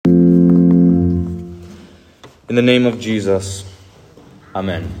In the name of Jesus,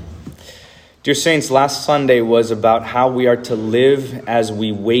 amen. Dear saints, last Sunday was about how we are to live as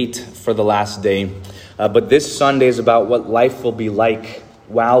we wait for the last day. But this Sunday is about what life will be like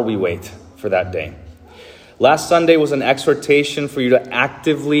while we wait for that day. Last Sunday was an exhortation for you to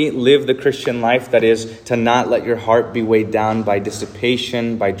actively live the Christian life, that is, to not let your heart be weighed down by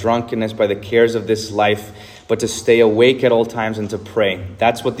dissipation, by drunkenness, by the cares of this life, but to stay awake at all times and to pray.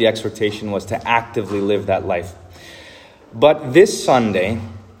 That's what the exhortation was, to actively live that life. But this Sunday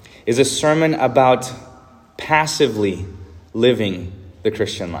is a sermon about passively living the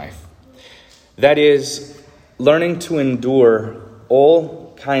Christian life. That is, learning to endure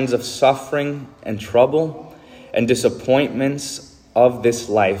all kinds of suffering and trouble and disappointments of this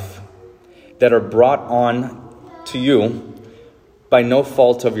life that are brought on to you by no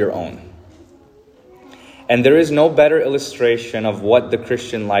fault of your own. And there is no better illustration of what the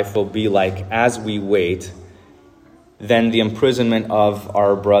Christian life will be like as we wait than the imprisonment of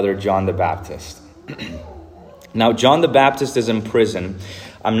our brother John the Baptist. Now, John the Baptist is in prison.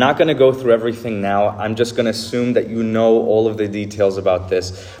 I'm not going to go through everything now. I'm just going to assume that you know all of the details about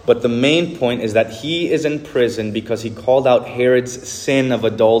this. But the main point is that he is in prison because he called out Herod's sin of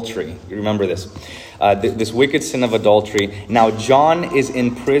adultery. You remember this? This wicked sin of adultery. Now, John is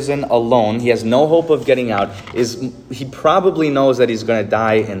in prison alone. He has no hope of getting out. He probably knows that he's going to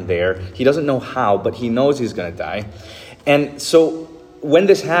die in there. He doesn't know how, but he knows he's going to die. And so when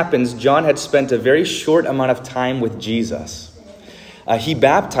this happens, John had spent a very short amount of time with Jesus. He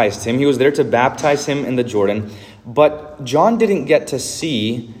baptized him. He was there to baptize him in the Jordan. But John didn't get to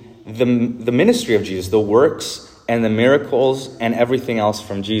see the ministry of Jesus, the works and the miracles and everything else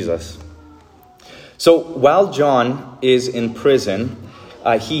from Jesus. So while John is in prison,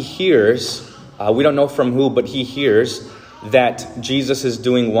 he hears, we don't know from who, but he hears that Jesus is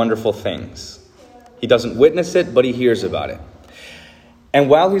doing wonderful things. He doesn't witness it, but he hears about it. And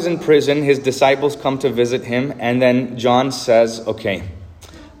while he's in prison, his disciples come to visit him. And then John says, okay,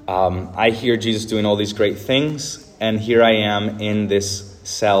 I hear Jesus doing all these great things. And here I am in this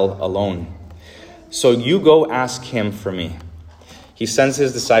cell alone. So you go ask him for me. He sends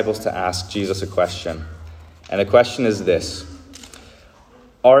his disciples to ask Jesus a question. And the question is this: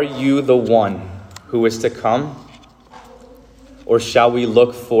 are you the one who is to come? Or shall we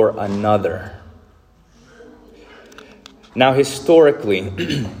look for another? Now, historically,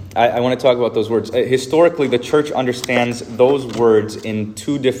 I want to talk about those words. Historically, the church understands those words in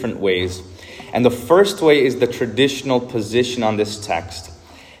two different ways. And the first way is the traditional position on this text.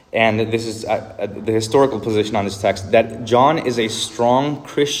 And this is the historical position on this text, that John is a strong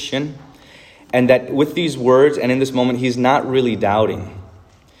Christian, and that with these words and in this moment, he's not really doubting.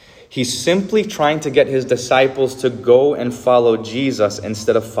 He's simply trying to get his disciples to go and follow Jesus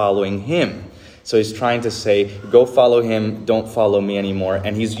instead of following him. So he's trying to say, go follow him, don't follow me anymore.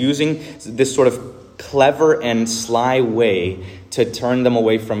 And he's using this sort of clever and sly way to turn them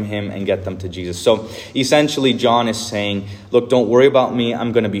away from him and get them to Jesus. So essentially, John is saying, look, don't worry about me.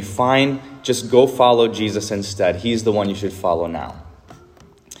 I'm going to be fine. Just go follow Jesus instead. He's the one you should follow now.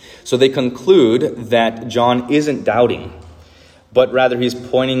 So they conclude that John isn't doubting, but rather he's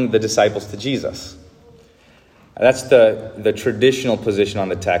pointing the disciples to Jesus. That's the traditional position on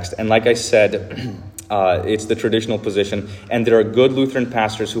the text. And like I said, it's the traditional position. And there are good Lutheran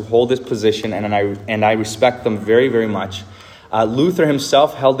pastors who hold this position, and I respect them very, very much. Luther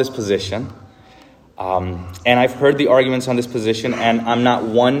himself held this position. And I've heard the arguments on this position, and I'm not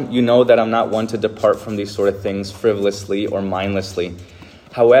one to depart from these sort of things frivolously or mindlessly.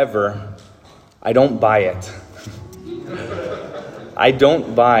 However, I don't buy it. I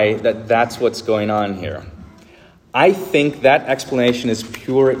don't buy that that's what's going on here. I think that explanation is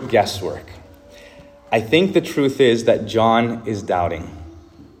pure guesswork. I think the truth is that John is doubting.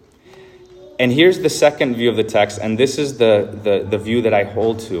 And here's the second view of the text, and this is the view that I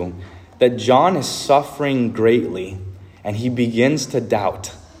hold to, that John is suffering greatly, and he begins to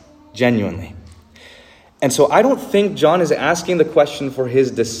doubt, genuinely. And so I don't think John is asking the question for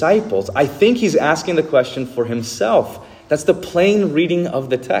his disciples. I think he's asking the question for himself. That's the plain reading of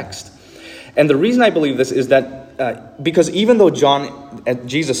the text. And the reason I believe this is that because even though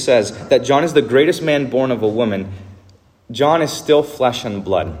Jesus says that John is the greatest man born of a woman, John is still flesh and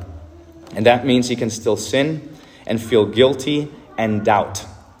blood. And that means he can still sin and feel guilty and doubt.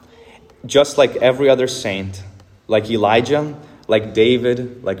 Just like every other saint, like Elijah, like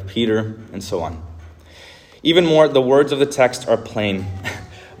David, like Peter, and so on. Even more, the words of the text are plain.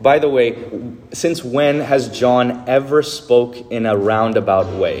 By the way, since when has John ever spoke in a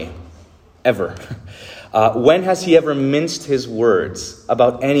roundabout way? Ever. When has he ever minced his words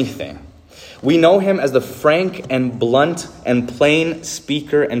about anything? We know him as the frank and blunt and plain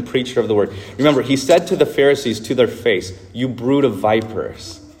speaker and preacher of the word. Remember, he said to the Pharisees to their face, "You brood of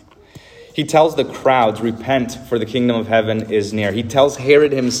vipers." He tells the crowds, "Repent, for the kingdom of heaven is near." He tells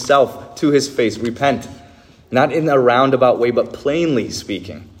Herod himself to his face, "Repent." Not in a roundabout way, but plainly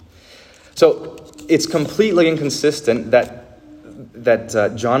speaking. So it's completely inconsistent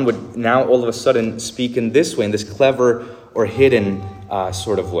that John would now all of a sudden speak in this way, in this clever or hidden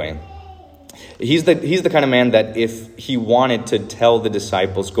sort of way. He's the kind of man that if he wanted to tell the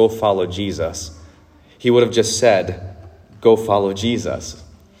disciples, "Go follow Jesus," he would have just said, "Go follow Jesus."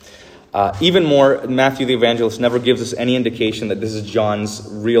 Even more, Matthew the evangelist never gives us any indication that this is John's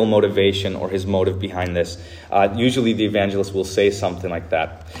real motivation or his motive behind this. Usually the evangelist will say something like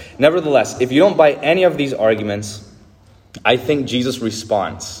that. Nevertheless, if you don't buy any of these arguments, I think Jesus'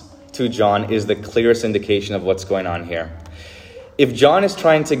 response to John is the clearest indication of what's going on here. If John is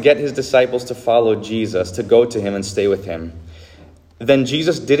trying to get his disciples to follow Jesus, to go to him and stay with him, then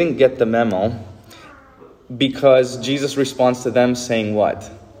Jesus didn't get the memo, because Jesus responds to them saying what?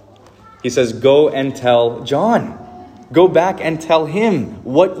 He says, "Go and tell John. Go back and tell him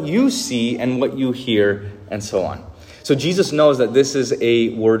what you see and what you hear," and so on. So Jesus knows that this is a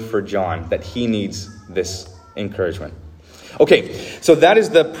word for John, that he needs this encouragement. Okay, so that is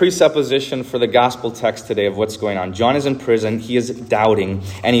the presupposition for the gospel text today of what's going on. John is in prison, he is doubting,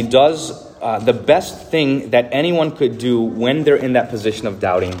 and he does the best thing that anyone could do when they're in that position of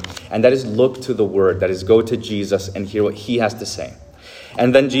doubting, and that is look to the word, that is go to Jesus and hear what he has to say.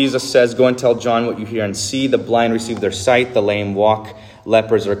 And then Jesus says, "Go and tell John what you hear and see. The blind receive their sight, the lame walk,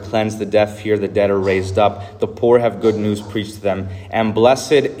 lepers are cleansed, the deaf hear, the dead are raised up, the poor have good news preached to them, and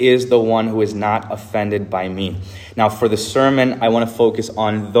blessed is the one who is not offended by me." Now for the sermon, I want to focus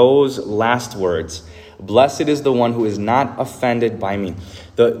on those last words. Blessed is the one who is not offended by me.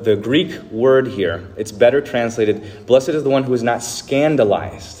 The Greek word here, it's better translated, blessed is the one who is not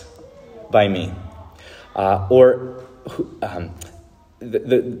scandalized by me.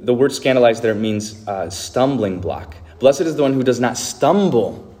 The word scandalized there means stumbling block. Blessed is the one who does not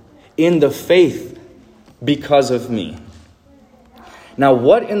stumble in the faith because of me. Now,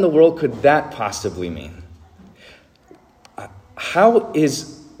 what in the world could that possibly mean? How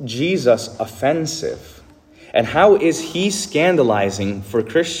is Jesus offensive? And how is he scandalizing for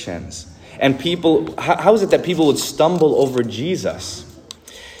Christians? And people, how is it that people would stumble over Jesus?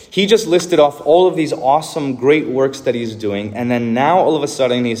 He just listed off all of these awesome, great works that he's doing. And then now all of a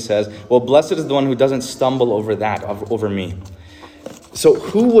sudden he says, well, blessed is the one who doesn't stumble over that, over me. So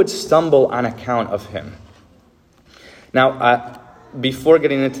who would stumble on account of him? Now, before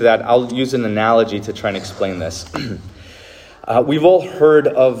getting into that, I'll use an analogy to try and explain this. We've all heard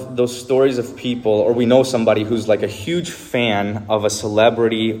of those stories of people, or we know somebody who's like a huge fan of a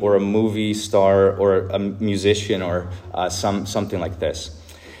celebrity or a movie star or a musician or something like this.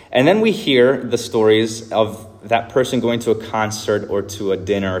 And then we hear the stories of that person going to a concert or to a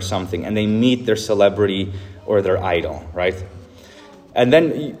dinner or something, and they meet their celebrity or their idol, right? And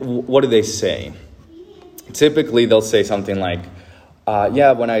then what do they say? Typically, they'll say something like,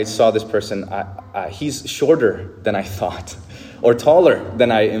 yeah, when I saw this person, he's shorter than I thought, or taller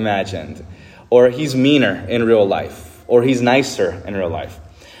than I imagined, or he's meaner in real life, or he's nicer in real life,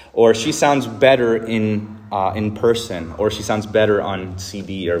 or she sounds better in person, or she sounds better on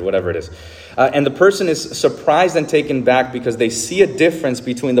CD or whatever it is. And the person is surprised and taken back because they see a difference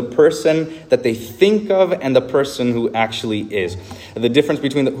between the person that they think of and the person who actually is. The difference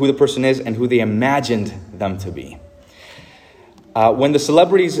between who the person is and who they imagined them to be. When the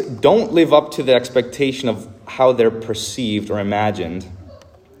celebrities don't live up to the expectation of how they're perceived or imagined,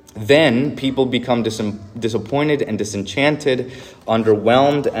 then people become disappointed and disenchanted,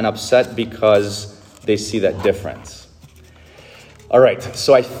 underwhelmed and upset because they see that difference. All right,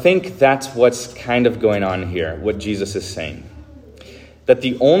 so I think that's what's kind of going on here, what Jesus is saying. That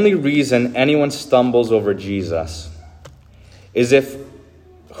the only reason anyone stumbles over Jesus is if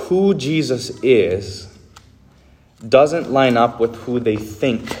who Jesus is doesn't line up with who they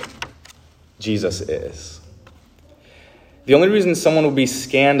think Jesus is. The only reason someone will be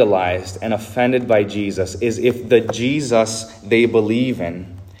scandalized and offended by Jesus is if the Jesus they believe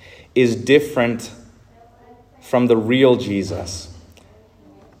in is different from the real Jesus.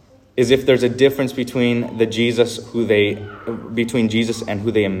 Is if there's a difference between Jesus and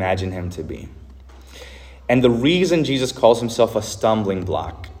who they imagine him to be. And the reason Jesus calls himself a stumbling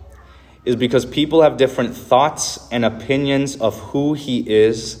block is because people have different thoughts and opinions of who he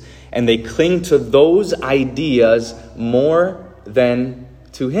is, and they cling to those ideas more than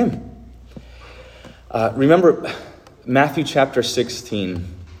to him. Remember Matthew chapter 16,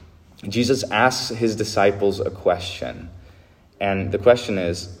 Jesus asks his disciples a question. And the question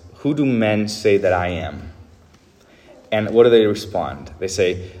is, who do men say that I am? And what do they respond? They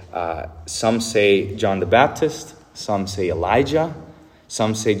say, some say John the Baptist, some say Elijah,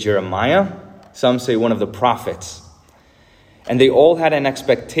 some say Jeremiah, some say one of the prophets. And they all had an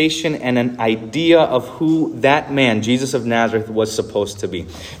expectation and an idea of who that man, Jesus of Nazareth, was supposed to be.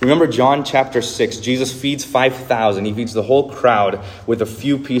 Remember John chapter 6, Jesus feeds 5,000. He feeds the whole crowd with a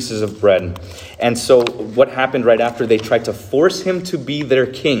few pieces of bread. And so what happened right after? They tried to force him to be their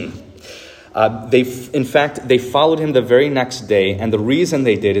king. They followed him the very next day. And the reason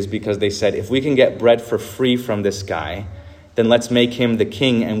they did is because they said, if we can get bread for free from this guy, then let's make him the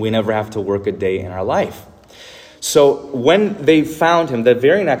king and we never have to work a day in our life. So when they found him, the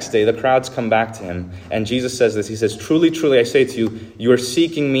very next day, the crowds come back to him. And Jesus says this. He says, truly, truly, I say to you, you are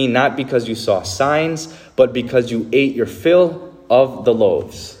seeking me not because you saw signs, but because you ate your fill of the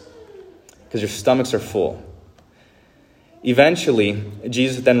loaves. Because your stomachs are full. Eventually,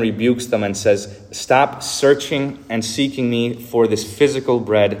 Jesus then rebukes them and says, stop searching and seeking me for this physical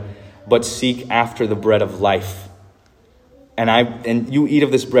bread, but seek after the bread of life. And you eat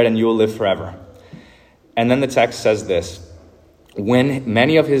of this bread and you will live forever. And then the text says this. When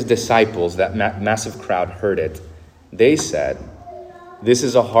many of his disciples, that massive crowd, heard it, they said, this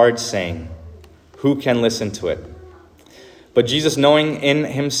is a hard saying. Who can listen to it? But Jesus, knowing in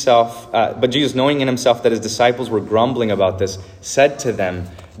himself that his disciples were grumbling about this, said to them,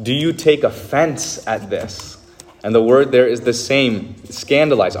 do you take offense at this? And the word there is the same,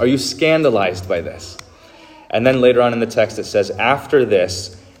 scandalized. Are you scandalized by this? And then later on in the text it says, after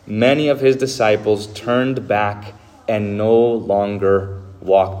this, many of his disciples turned back and no longer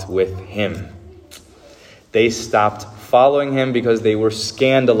walked with him. They stopped following him because they were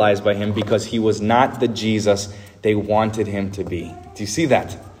scandalized by him, because he was not the Jesus they wanted him to be. Do you see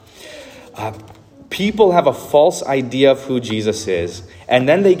that? People have a false idea of who Jesus is, and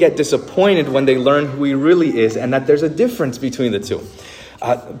then they get disappointed when they learn who he really is, and that there's a difference between the two.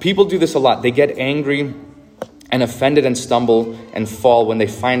 People do this a lot. They get angry and offended and stumble and fall when they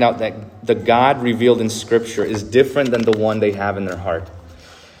find out that the God revealed in Scripture is different than the one they have in their heart.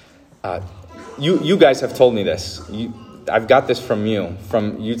 You guys have told me this. I've got this from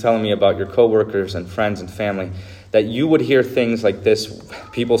you telling me about your coworkers and friends and family, that you would hear things like this.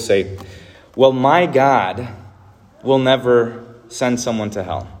 People say, well, my God will never send someone to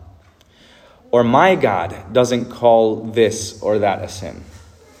hell. Or my God doesn't call this or that a sin.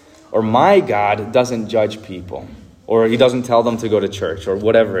 Or my God doesn't judge people. Or he doesn't tell them to go to church, or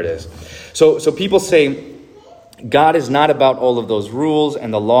whatever it is. So people say, God is not about all of those rules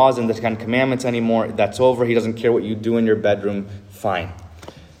and the laws and the Ten Commandments anymore. That's over. He doesn't care what you do in your bedroom. Fine.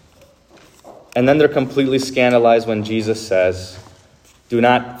 And then they're completely scandalized when Jesus says, do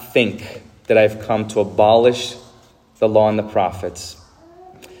not think that I've come to abolish the law and the prophets.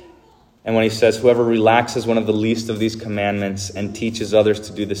 And when he says, whoever relaxes one of the least of these commandments and teaches others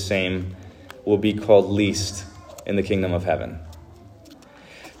to do the same will be called least in the kingdom of heaven.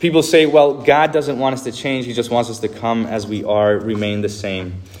 People say, well, God doesn't want us to change. He just wants us to come as we are, remain the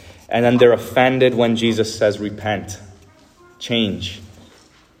same. And then they're offended when Jesus says, repent, change,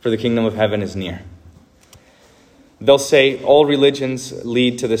 for the kingdom of heaven is near. They'll say all religions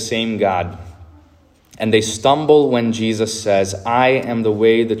lead to the same God. And they stumble when Jesus says, I am the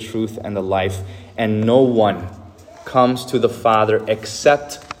way, the truth, and the life, and no one comes to the Father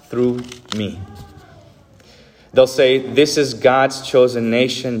except through me. They'll say, this is God's chosen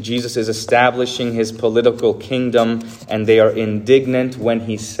nation. Jesus is establishing his political kingdom, and they are indignant when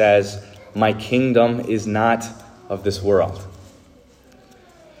he says, my kingdom is not of this world.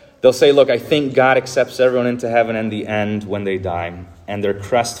 They'll say, look, I think God accepts everyone into heaven in the end when they die. And they're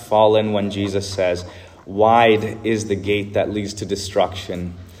crestfallen when Jesus says, wide is the gate that leads to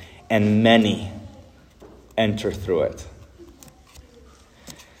destruction, and many enter through it.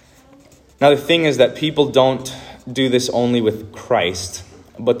 Now, the thing is that people don't do this only with Christ,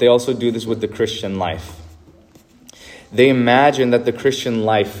 but they also do this with the Christian life. They imagine that the Christian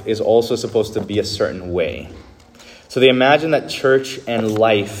life is also supposed to be a certain way. So they imagine that church and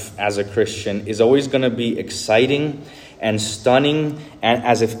life as a Christian is always going to be exciting and stunning, and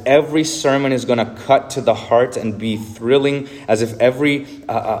as if every sermon is going to cut to the heart and be thrilling, as if every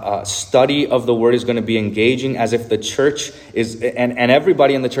study of the word is going to be engaging, as if the church is, and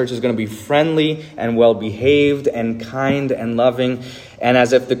everybody in the church is going to be friendly and well-behaved and kind and loving, and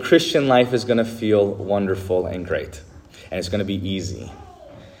as if the Christian life is going to feel wonderful and great, and it's going to be easy.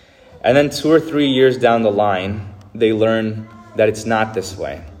 And then 2 or 3 years down the line, they learn that it's not this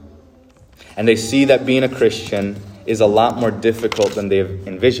way. And they see that being a Christian is a lot more difficult than they've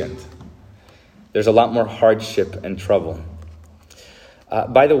envisioned. There's a lot more hardship and trouble.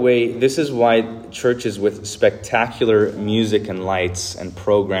 By the way, this is why churches with spectacular music and lights and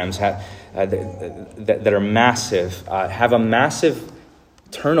programs that are massive have a massive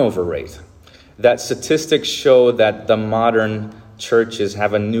turnover rate. That statistics show that the modern churches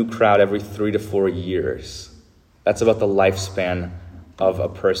have a new crowd every 3 to 4 years. That's about the lifespan of a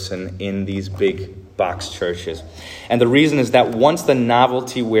person in these big box churches. And the reason is that once the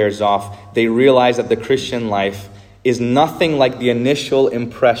novelty wears off, they realize that the Christian life is nothing like the initial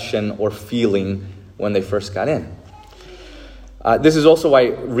impression or feeling when they first got in. This is also why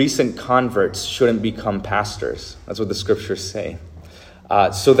recent converts shouldn't become pastors. That's what the scriptures say.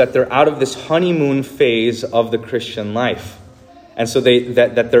 So that they're out of this honeymoon phase of the Christian life. And so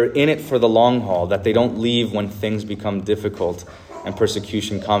that they're in it for the long haul, that they don't leave when things become difficult and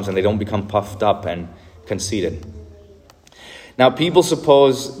persecution comes, and they don't become puffed up and conceited. Now, people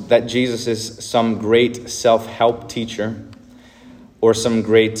suppose that Jesus is some great self-help teacher or some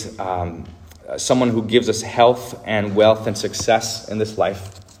great, someone who gives us health and wealth and success in this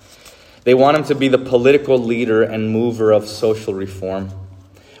life. They want him to be the political leader and mover of social reform,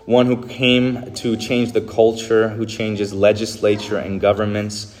 one who came to change the culture, who changes legislature and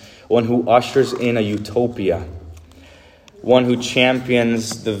governments, one who ushers in a utopia, one who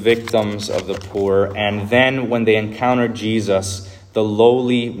champions the victims of the poor, and then when they encounter Jesus, the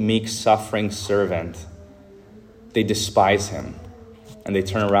lowly, meek, suffering servant, they despise him, and they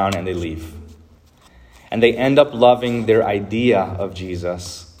turn around and they leave. And they end up loving their idea of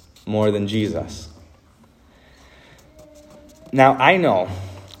Jesus more than Jesus. Now, I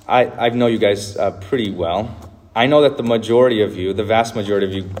know you guys pretty well. I know that the majority of you, the vast majority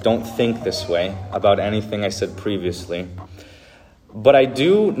of you, don't think this way about anything I said previously. But I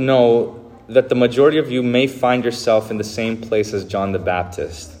do know that the majority of you may find yourself in the same place as John the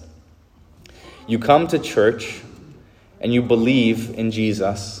Baptist. You come to church and you believe in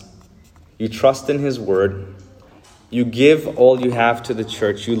Jesus. You trust in his word. You give all you have to the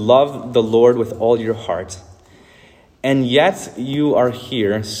church. You love the Lord with all your heart. And yet you are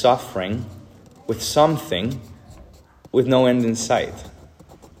here suffering with something with no end in sight.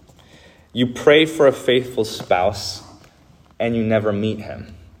 You pray for a faithful spouse and you never meet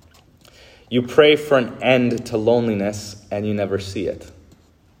him. You pray for an end to loneliness and you never see it.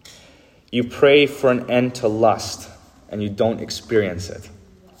 You pray for an end to lust and you don't experience it.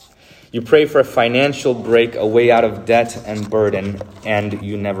 You pray for a financial break, a way out of debt and burden, and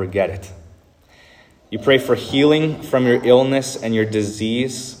you never get it. You pray for healing from your illness and your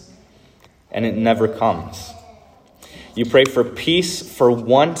disease, and it never comes. You pray for peace for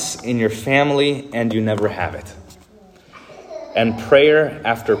once in your family, and you never have it. And prayer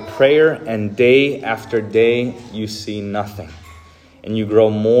after prayer and day after day, you see nothing. And you grow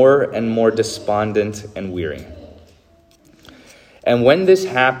more and more despondent and weary. And when this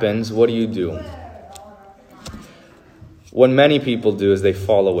happens, what do? What many people do is they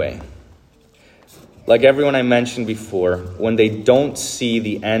fall away. Like everyone I mentioned before, when they don't see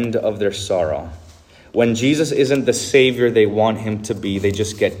the end of their sorrow, when Jesus isn't the Savior they want him to be, they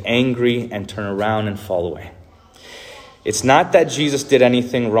just get angry and turn around and fall away. It's not that Jesus did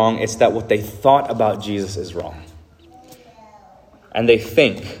anything wrong, it's that what they thought about Jesus is wrong. And they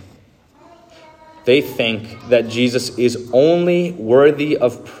think that Jesus is only worthy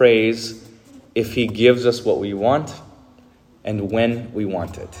of praise if he gives us what we want and when we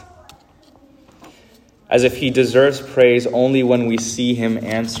want it. As if he deserves praise only when we see him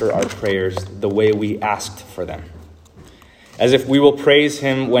answer our prayers the way we asked for them. As if we will praise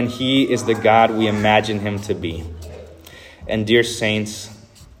him when he is the God we imagine him to be. And dear saints,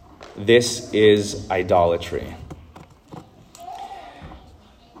 this is idolatry.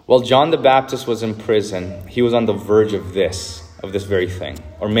 While John the Baptist was in prison, he was on the verge of this very thing.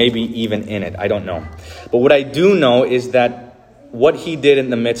 Or maybe even in it, I don't know. But what I do know is that what he did in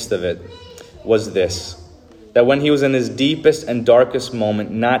the midst of it was this. That when he was in his deepest and darkest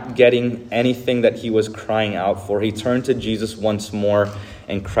moment, not getting anything that he was crying out for, he turned to Jesus once more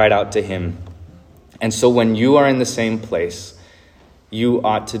and cried out to him. And so when you are in the same place, you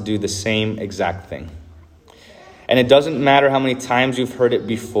ought to do the same exact thing. And it doesn't matter how many times you've heard it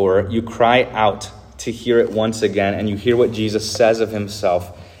before, you cry out to hear it once again, and you hear what Jesus says of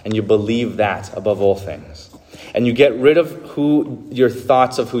himself, and you believe that above all things. And you get rid of your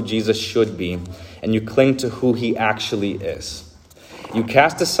thoughts of who Jesus should be, and you cling to who he actually is. You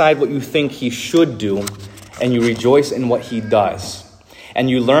cast aside what you think he should do, and you rejoice in what he does. And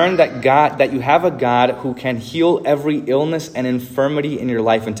you learn that you have a God who can heal every illness and infirmity in your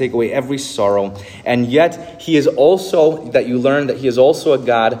life and take away every sorrow. And yet you learn that he is also a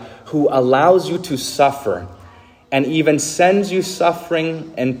God who allows you to suffer and even sends you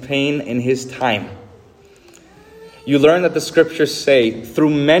suffering and pain in his time. You learn that the scriptures say,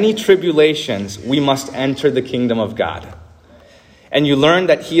 through many tribulations, we must enter the kingdom of God. And you learn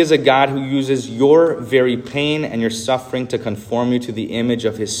that he is a God who uses your very pain and your suffering to conform you to the image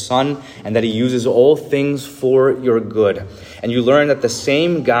of his Son, and that he uses all things for your good. And you learn that the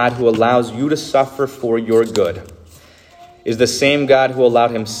same God who allows you to suffer for your good is the same God who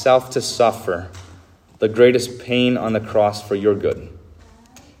allowed himself to suffer the greatest pain on the cross for your good,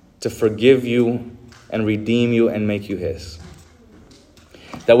 to forgive you and redeem you and make you his.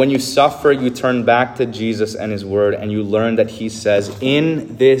 That when you suffer, you turn back to Jesus and his word, and you learn that he says,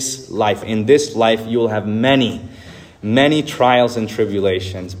 in this life you will have many, many trials and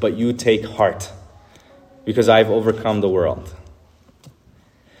tribulations, but you take heart because I've overcome the world.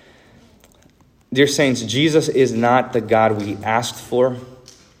 Dear saints, Jesus is not the God we asked for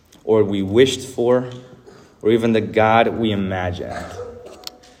or we wished for or even the God we imagined.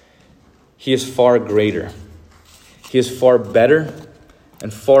 He is far greater. He is far better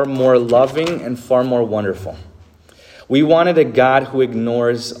and far more loving and far more wonderful. We wanted a God who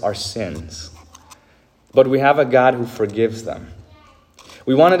ignores our sins, but we have a God who forgives them.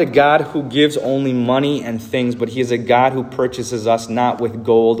 We wanted a God who gives only money and things, but he is a God who purchases us not with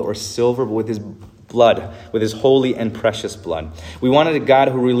gold or silver, but with his blood, with his holy and precious blood. We wanted a God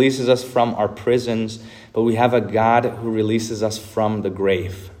who releases us from our prisons, but we have a God who releases us from the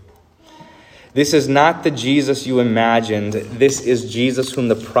grave. This is not the Jesus you imagined. This is Jesus whom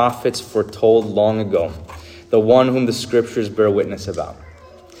the prophets foretold long ago, the one whom the scriptures bear witness about.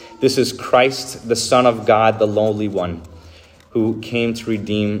 This is Christ, the Son of God, the lowly one, who came to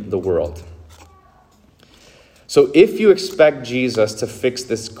redeem the world. So if you expect Jesus to fix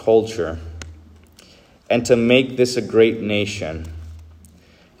this culture and to make this a great nation,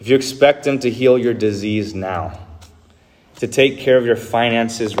 if you expect him to heal your disease now, to take care of your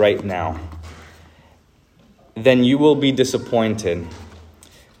finances right now, then you will be disappointed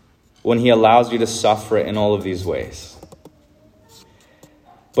when he allows you to suffer in all of these ways.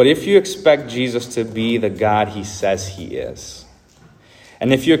 But if you expect Jesus to be the God he says he is,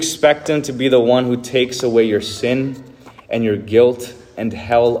 and if you expect him to be the one who takes away your sin and your guilt and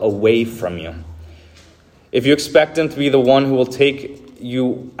hell away from you, if you expect him to be the one who will take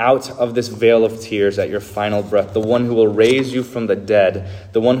you out of this vale of tears at your final breath, the one who will raise you from the dead,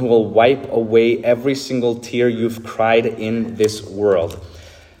 the one who will wipe away every single tear you've cried in this world,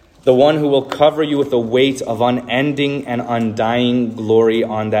 the one who will cover you with the weight of unending and undying glory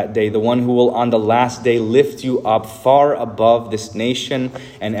on that day, the one who will on the last day lift you up far above this nation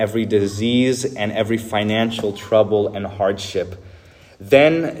and every disease and every financial trouble and hardship,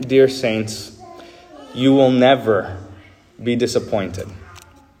 then, dear saints, you will never be disappointed.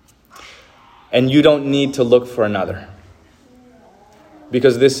 And you don't need to look for another,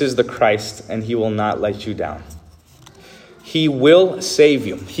 because this is the Christ and he will not let you down. He will save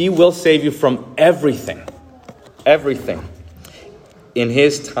you. He will save you from everything in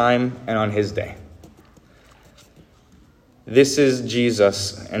his time and on his day. This is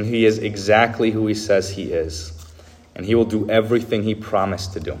Jesus, and he is exactly who he says he is, and he will do everything he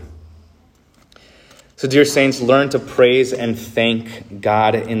promised to do. So, dear saints, learn to praise and thank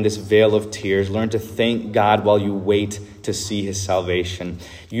God in this vale of tears. Learn to thank God while you wait to see his salvation.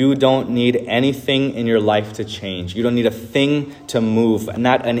 You don't need anything in your life to change. You don't need a thing to move,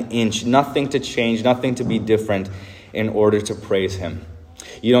 not an inch, nothing to change, nothing to be different in order to praise him.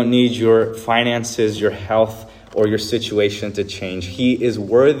 You don't need your finances, your health, or your situation to change. He is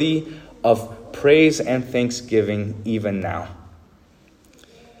worthy of praise and thanksgiving even now.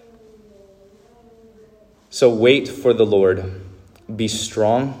 So wait for the Lord. Be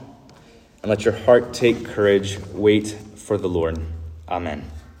strong and let your heart take courage. Wait for the Lord. Amen.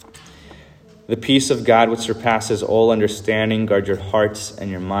 The peace of God, which surpasses all understanding, guard your hearts and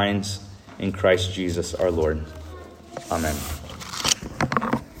your minds in Christ Jesus our Lord. Amen.